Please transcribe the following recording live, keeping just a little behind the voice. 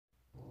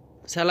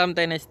ሰላም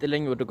ጤና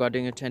ይስጥልኝ ወደ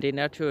ጓደኞቼ እንዴት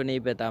ናችሁ? እኔ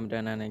በጣም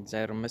ደህና ነኝ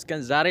እግዚአብሔር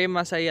ይመስገን። ዛሬ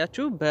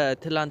ማሳያችሁ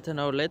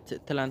በትላንትናው ዕለት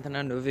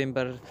ትላንትና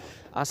ኖቬምበር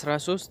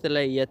 13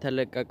 ላይ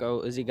የተለቀቀው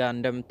እዚህ ጋር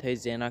እንደምታይ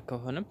ዜና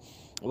ከሆነ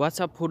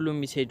ዋትሳፕ ሁሉ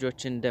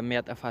ሜሴጆችን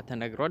እንደሚያጠፋ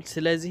ተነግሯል።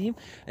 ስለዚህም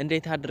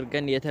እንዴት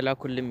አድርገን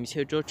የተላኩልን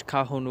ሜሴጆች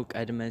ካሁኑ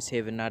ቀድመን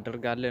ሴቭ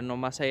እናደርጋለን ነው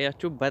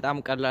ማሳያችሁ። በጣም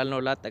ቀላል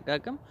ነው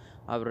ለአጠቃቀም።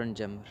 አብረን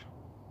ጀምር።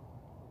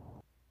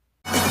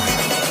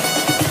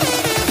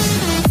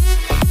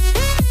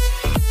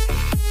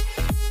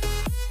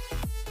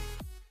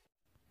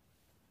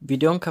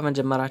 ቪዲዮን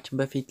ከመጀመራችን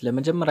በፊት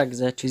ለመጀመሪያ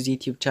ጊዜያችሁ እዚህ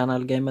ዩቲዩብ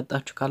ቻናል ጋር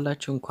የመጣችሁ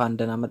ካላችሁ እንኳን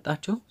ደህና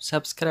መጣችሁ።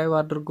 ሰብስክራይብ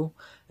አድርጉ፣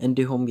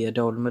 እንዲሁም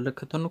የደውል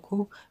ምልክቱን ንኩ።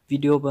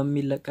 ቪዲዮ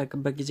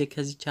በሚለቀቅበት ጊዜ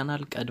ከዚህ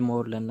ቻናል ቀድሞ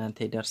ለእናንተ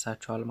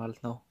ይደርሳችኋል ማለት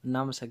ነው።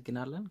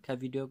 እናመሰግናለን።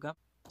 ከቪዲዮ ጋር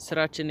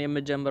ስራችን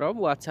የምንጀምረው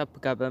ዋትሳፕ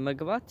ጋር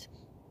በመግባት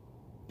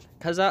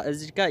ከዛ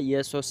እዚህ ጋር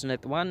የ3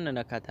 ነጥቧን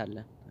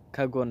እንነካታለን።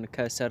 ከጎን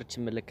ከሰርች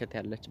ምልክት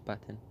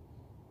ያለችባትን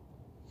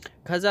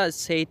ከዛ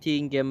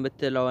ሴቲንግ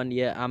የምትለውን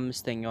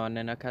የአምስተኛዋን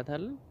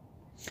እንነካታለን።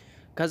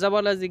 ከዛ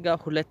በኋላ እዚህ ጋር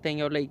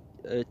ሁለተኛው ላይ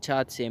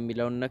ቻትስ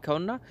የሚለውን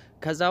ነካውና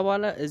ከዛ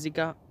በኋላ እዚህ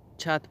ጋር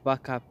ቻት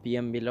ባካፕ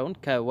የሚለውን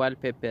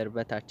ከዋልፔፐር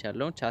በታች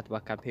ያለውን ቻት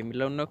ባካፕ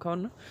የሚለውን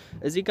ነካውና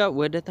እዚህ ጋር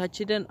ወደ ታች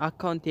ሄደን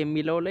አካውንት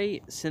የሚለው ላይ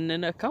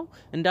ስንነካው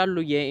እንዳሉ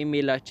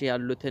የኢሜይላችሁ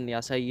ያሉትን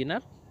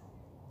ያሳይናል።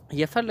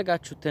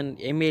 የፈለጋችሁትን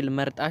ኢሜይል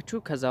መርጣችሁ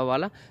ከዛ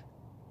በኋላ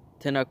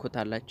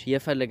ትነኩታላችሁ።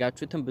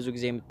 የፈለጋችሁትን ብዙ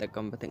ጊዜ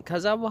የምትጠቀሙበትን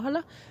ከዛ በኋላ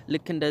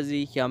ልክ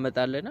እንደዚህ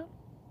ያመጣልናል።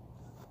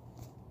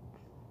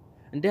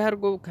 እንደ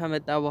አርጎ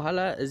ከመጣ በኋላ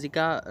እዚህ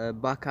ጋር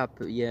ባካፕ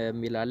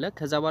የሚል አለ።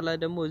 ከዛ በኋላ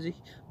ደግሞ እዚህ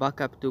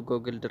ባካፕ ቱ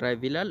ጉግል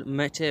ድራይቭ ይላል።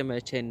 መቼ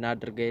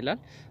እናድርገው ይላል።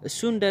 እሱ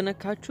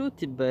እንደነካችሁት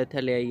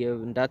በተለያየ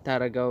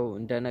እንዳታረጋው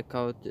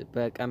እንደነካውት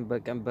በቀን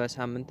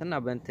በሳምንትና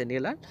በእንትን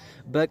ይላል።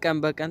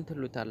 በቀን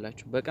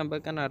ትሉታላችሁ።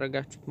 በቀን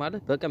አረጋችሁት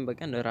ማለት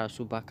በቀን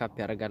ራሱ ባካፕ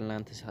ያረጋል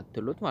እናንተ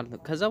ሳትሉት ማለት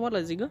ነው። ከዛ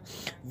በኋላ እዚህ ጋር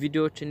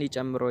ቪዲዮዎችን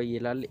ይጨምረው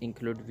ይላል።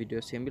 ኢንክሉድ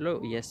ቪዲዮስ የሚለው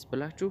yes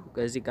ብላችሁ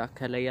እዚህ ጋር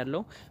ከላይ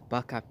ያለው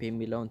ባካፕ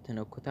የሚለውን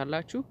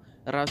ትነኩታላችሁ።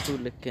 ራሱ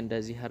ልክ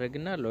እንደዚህ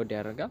ያረግና ሎድ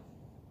ያረጋል።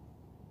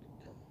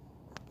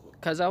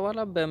 ከዛ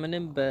በኋላ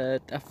በምንም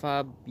በጠፋ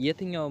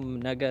የትኛውም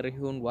ነገር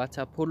ይሁን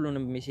ዋትሳፕ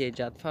ሁሉንም ሜሴጅ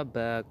አጥፋ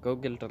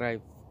በጉግል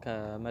ድራይቭ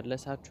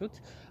ከመለሳችሁት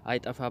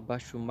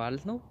አይጠፋባችሁም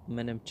ማለት ነው።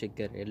 ምንም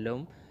ችግር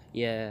የለውም።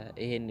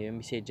 ይሄን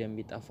ሜሴጅ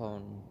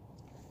የሚጠፋውን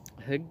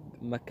ህግ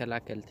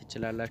መከላከል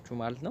ትችላላችሁ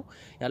ማለት ነው።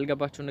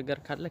 ያልገባችሁ ነገር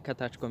ካለ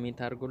ከታች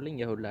ኮሜንት አድርጉልኝ።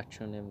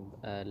 የሁላችሁንም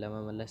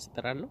ለመመለስ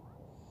እጥራለሁ።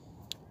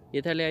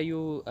 የተለያዩ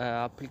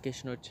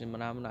አፕሊኬሽኖች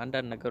ምናምን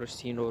አንዳንድ ነገሮች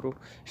ሲኖሩ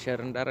ሼር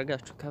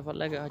እንዳረጋችሁ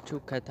ከፈለጋችሁ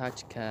ከታች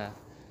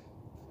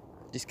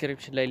ከዲስክሪፕሽን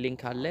ላይ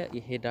ሊንክ አለ።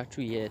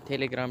 ይሄዳችሁ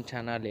የቴሌግራም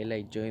ቻናል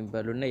ላይ ጆይን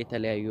በሉና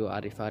የተለያዩ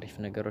አሪፍ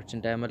ነገሮች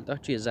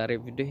እንዳያመልጣችሁ። የዛሬ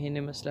ቪዲዮ ይሄን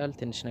ይመስላል።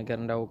 ትንሽ ነገር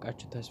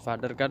እንዳወቃችሁ ተስፋ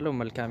አደርጋለሁ።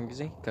 መልካም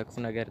ጊዜ። ከክፉ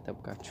ነገር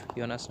ይጠብቃችሁ።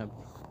 ዮናስ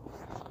ነበር።